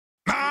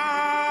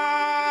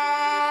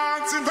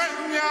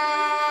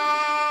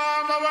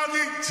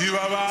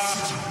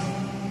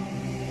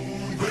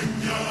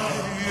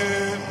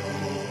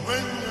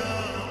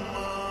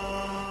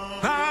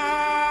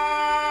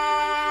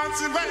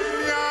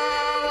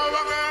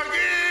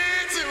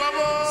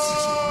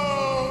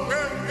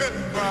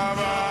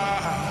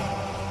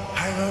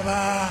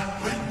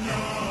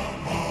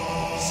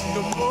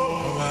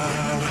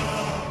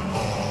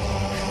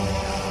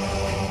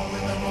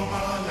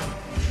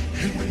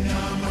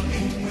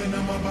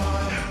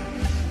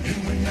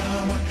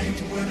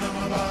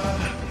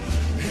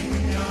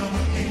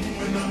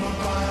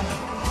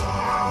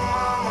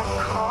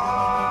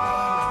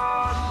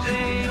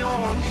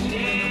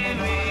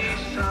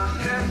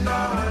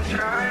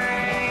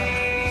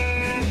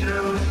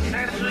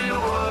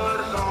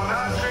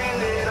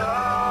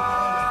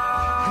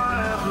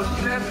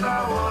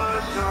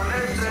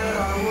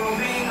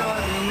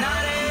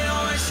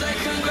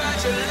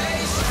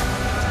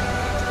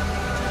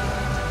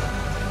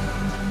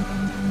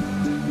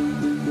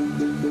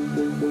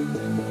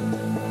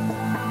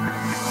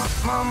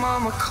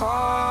Mama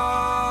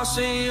call,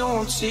 see you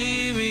on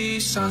TV.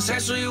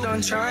 Sunset, so you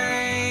done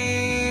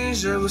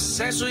changed. Ever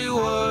since we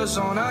was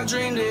on, I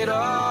dreamed it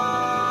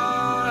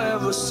all.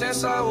 Ever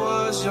since I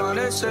was young,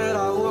 they said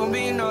I won't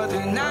be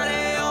nothing. Now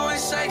they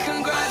always say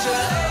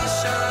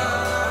congratulations.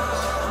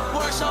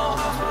 Worked so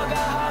hard,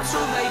 forgot how to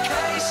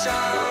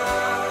vacation.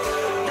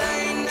 They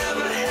ain't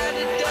never had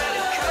the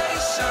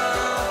dedication.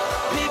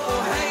 People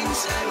hating,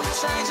 say we're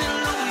changing,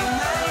 look, we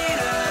made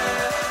it.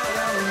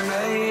 Yeah, we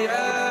made it.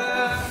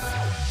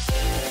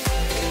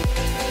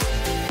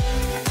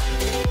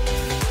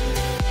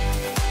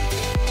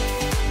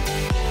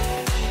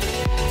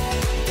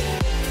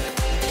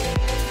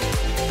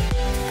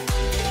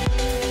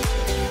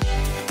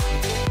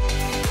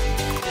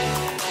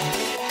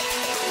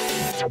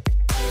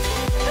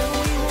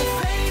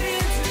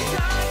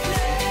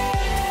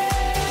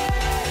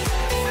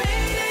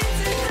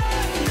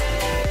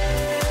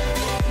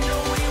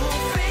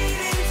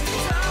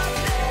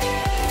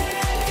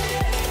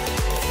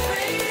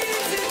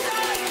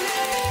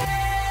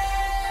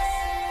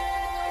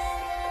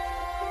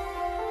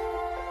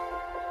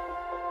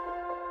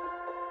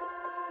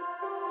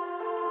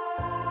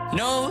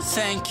 No,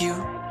 thank you,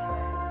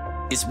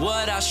 is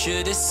what I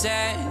should have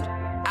said.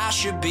 I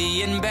should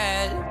be in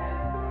bed,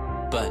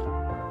 but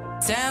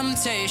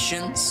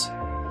temptations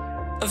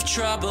of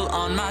trouble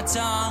on my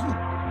tongue,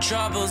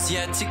 trouble's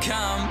yet to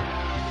come.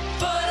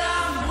 But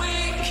I'm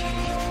weak,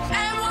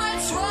 and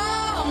what's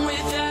wrong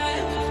with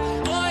that?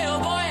 Boy, oh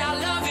boy, I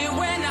love it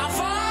when I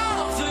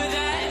fall for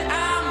that.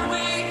 I'm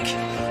weak,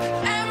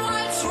 and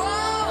what's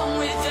wrong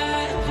with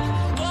that?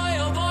 Boy,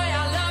 oh boy,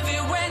 I love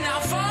it when I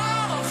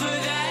fall for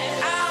that.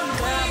 I'm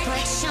weak.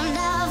 Put some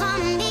love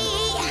on me,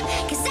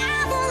 'cause I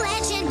won't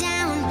let you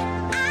down.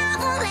 I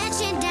won't let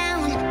you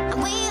down. I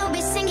will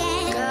be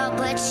singing. Girl,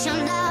 put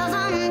some love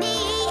on me.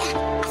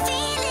 I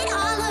feel it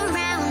all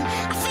around.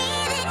 I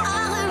feel it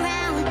all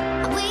around.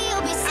 I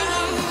will be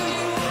singing.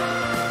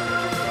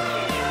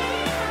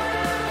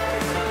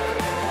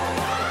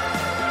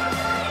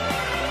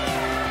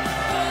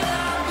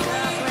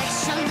 Girl, put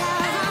some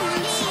love on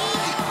me.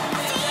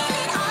 I feel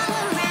it all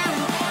around.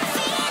 I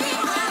feel it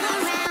all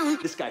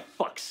around. This guy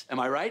fucks, am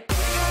I right?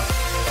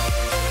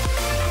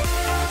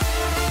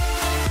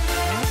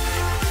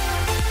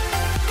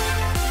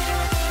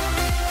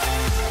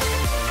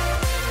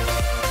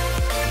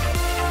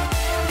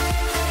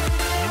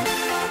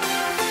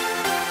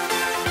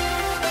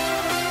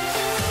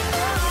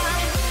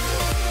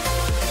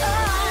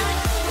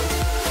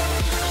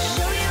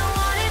 Show you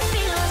what it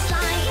feels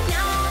like.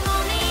 Now I'm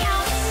on the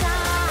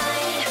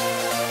outside.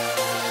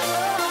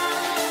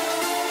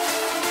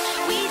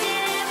 We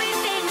did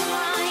everything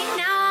right.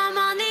 Now I'm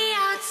on the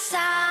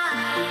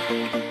outside.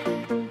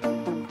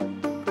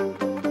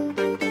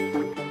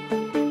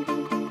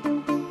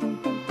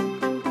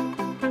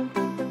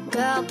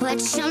 Girl, put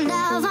some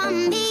love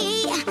on me,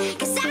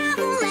 'cause I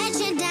won't let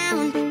you down.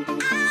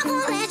 I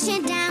won't let you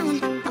down.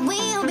 I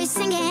will be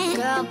singing.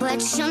 Girl,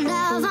 put some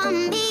love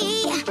on me.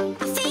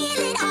 I feel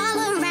it all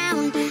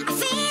around. I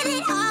feel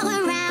it all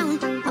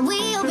around. I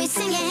will be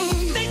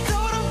singing. They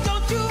told him,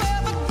 don't you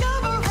ever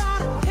come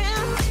around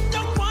him.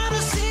 Don't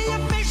wanna see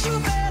your face, you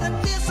better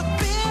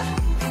disappear.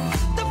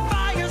 The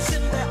fire's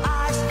in their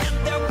eyes and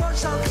their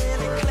words are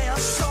really clear.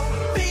 So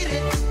beat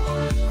it,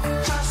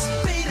 just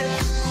beat it.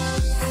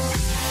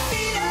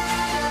 Beat it,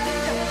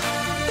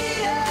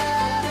 beat it.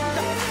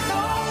 No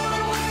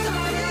one wants to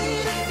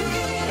beat it,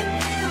 beat it.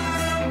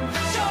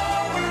 Show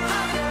 'em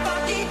how to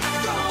fuck it,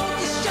 don't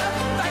get shut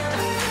right.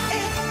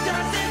 It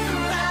doesn't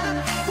matter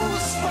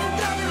who's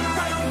fucked up and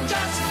right.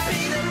 Just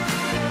beat it,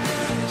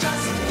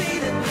 just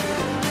beat it,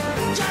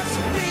 just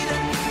beat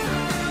it,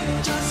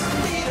 just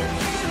beat it,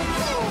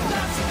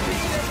 just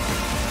beat it,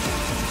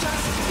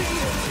 just beat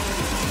it,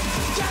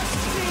 just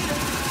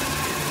beat it,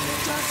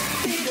 just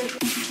beat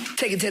it.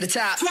 Take it to the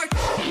top.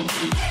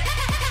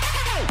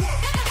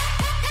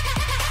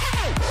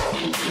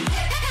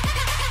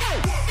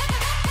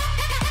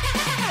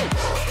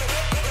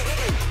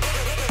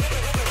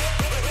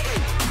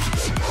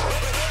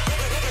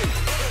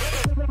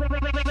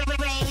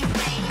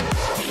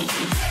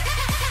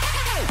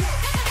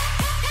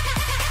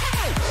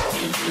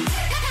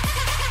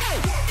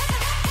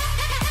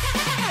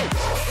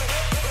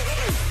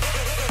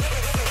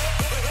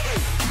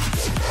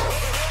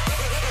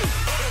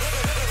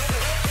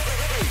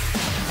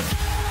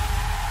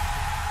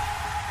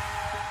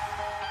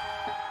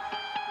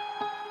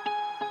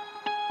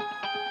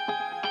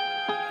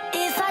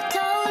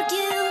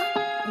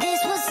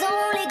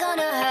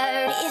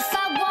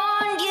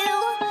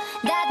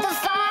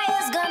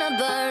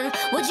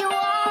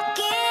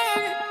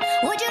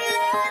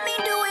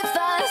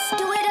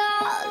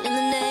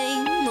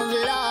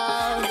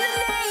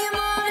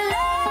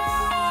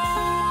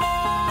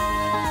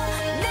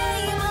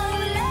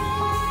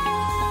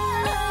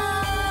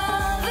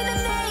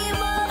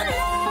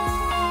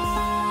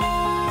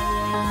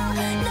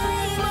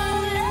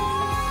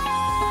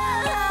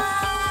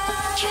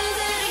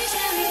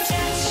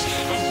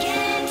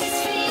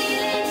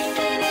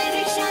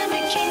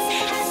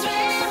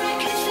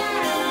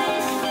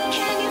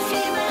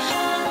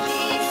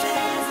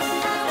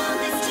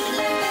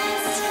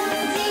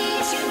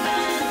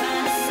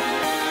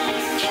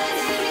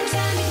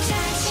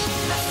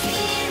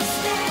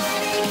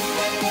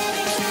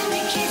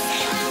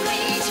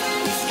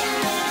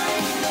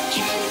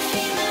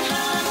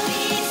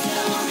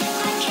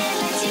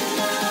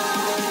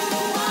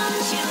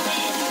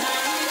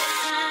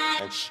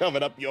 shove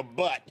it up your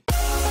butt.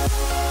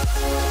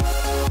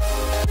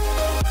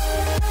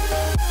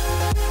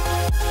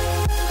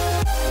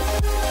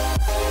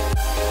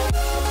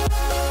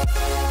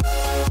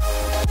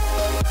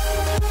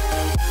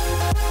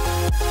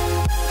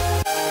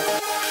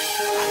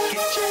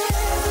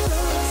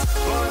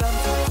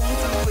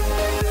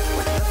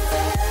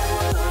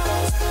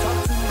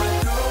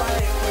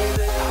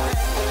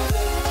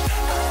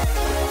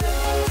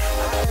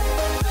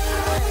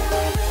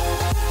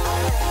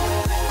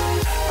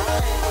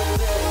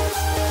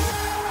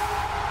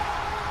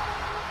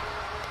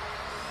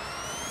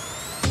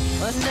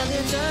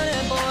 Another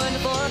turning point, the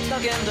fork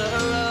stuck in the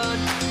road.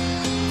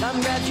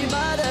 Time grabs you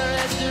by the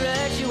wrist,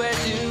 directs you where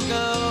to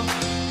go.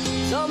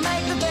 So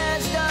make the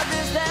best of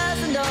this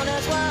test and don't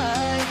ask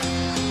why.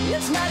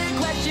 It's not a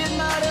question,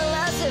 but a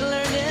lesson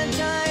learned in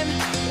time.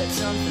 It's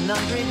something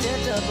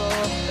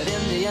unpredictable, but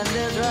in the end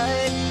is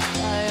right.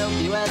 I hope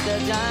you had the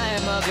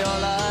time of your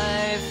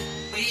life.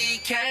 We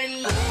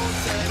can go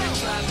to the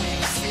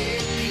traffic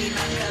city,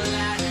 not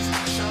collapse.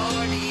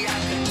 Shorty, I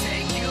could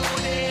take you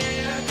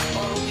there.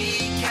 Or we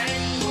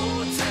can go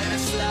to the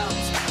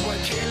slums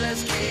where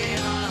killers get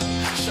hung.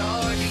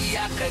 Shorty, I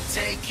could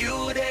take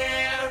you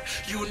there.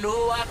 You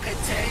know I could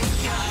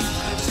take you. I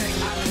could take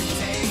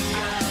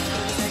you.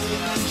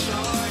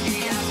 Shorty,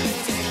 I could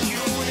take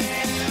you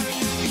there.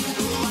 You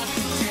know I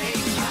could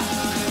take you. I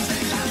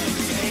could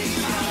take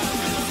you.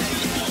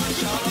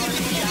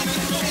 Shorty, I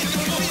could take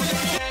you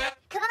there.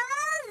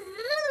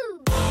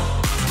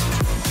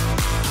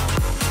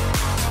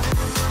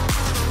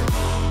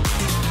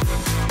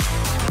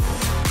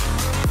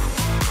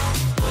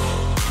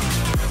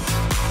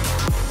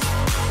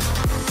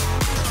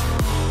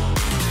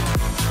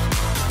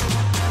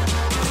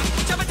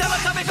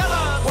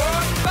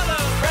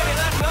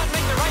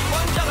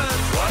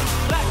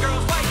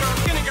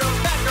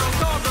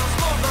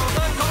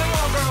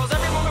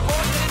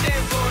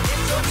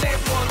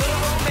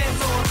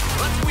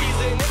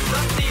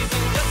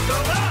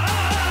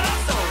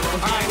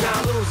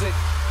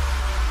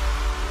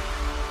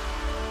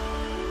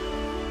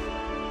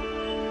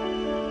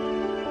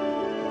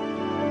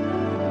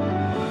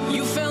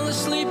 You fell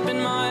asleep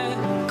in my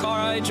car,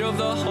 I drove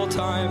the whole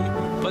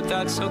time. But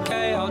that's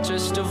okay, I'll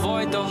just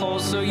avoid the hole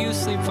so you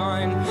sleep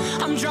fine.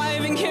 I'm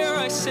driving, here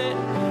I sit,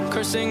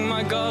 cursing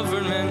my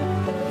government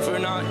for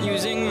not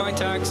using my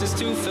taxes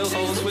to fill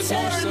holes with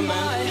more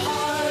cement.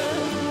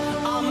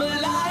 I'm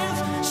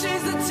alive,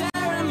 she's the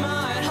tear in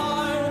my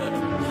heart.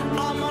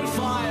 I'm on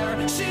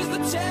fire, she's the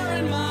tear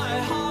in my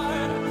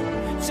heart.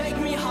 Take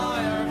me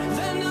higher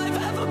than I've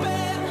ever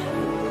been.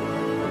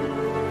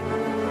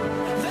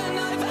 Than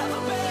I've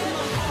ever been.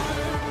 My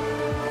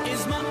heart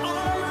is my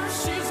armor,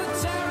 she's a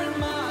tear in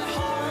my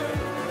heart.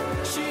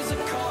 She's a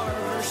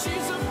carver,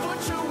 she's a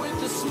butcher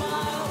with a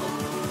smile.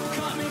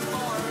 Cut me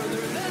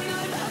farther than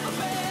I've ever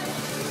been.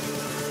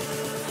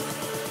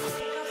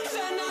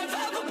 Than I've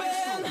ever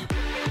been.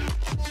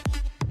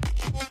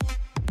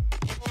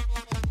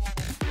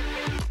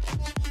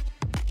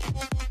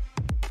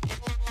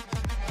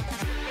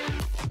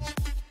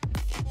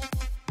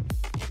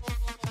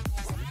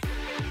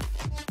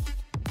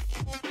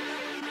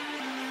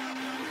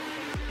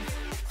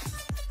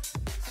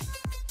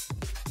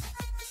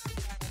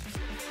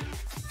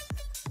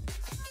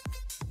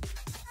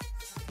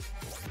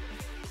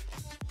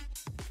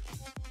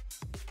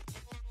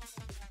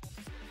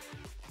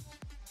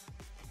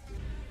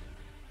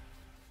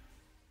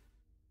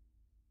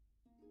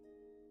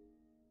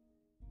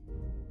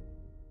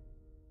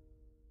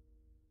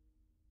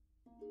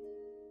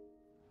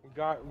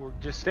 We're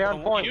just stay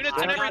on point. Units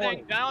and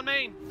everything, down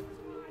main.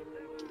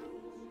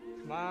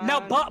 No,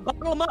 bottle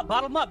them up,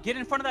 bottle them up. Get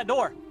in front of that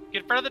door.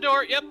 Get in front of the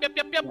door. Yep.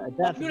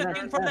 Units,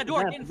 get in front of that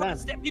door. Get in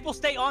front of people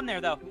stay on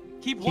there though.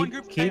 Keep one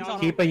group staying on.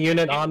 Keep a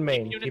unit on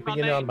main. Keep a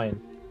unit on main.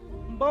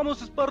 Vamos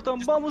Spartan,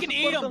 vamos Eat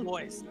them, Spartan.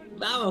 boys.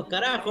 Vamos,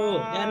 carajo,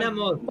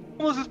 ganamos.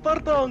 Vamos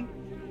Spartan,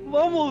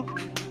 vamos.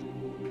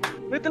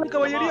 Vete la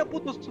caballería,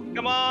 putos.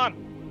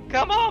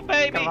 Come on,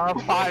 baby. Come on,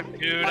 5.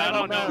 Dude, I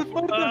don't know.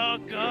 Oh,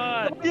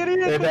 God.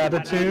 They're down to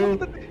 2.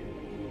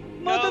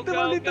 Mátate,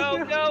 maldita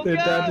sea. They're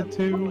down to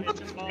 2.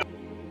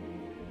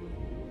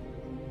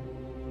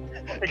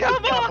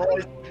 Come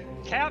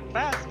on. Cap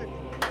faster.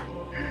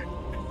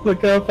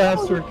 Look how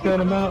fast we're killing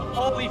them out.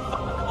 Holy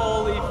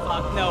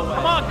fuck, no way.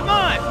 Come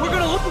on. We're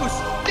gonna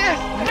lose.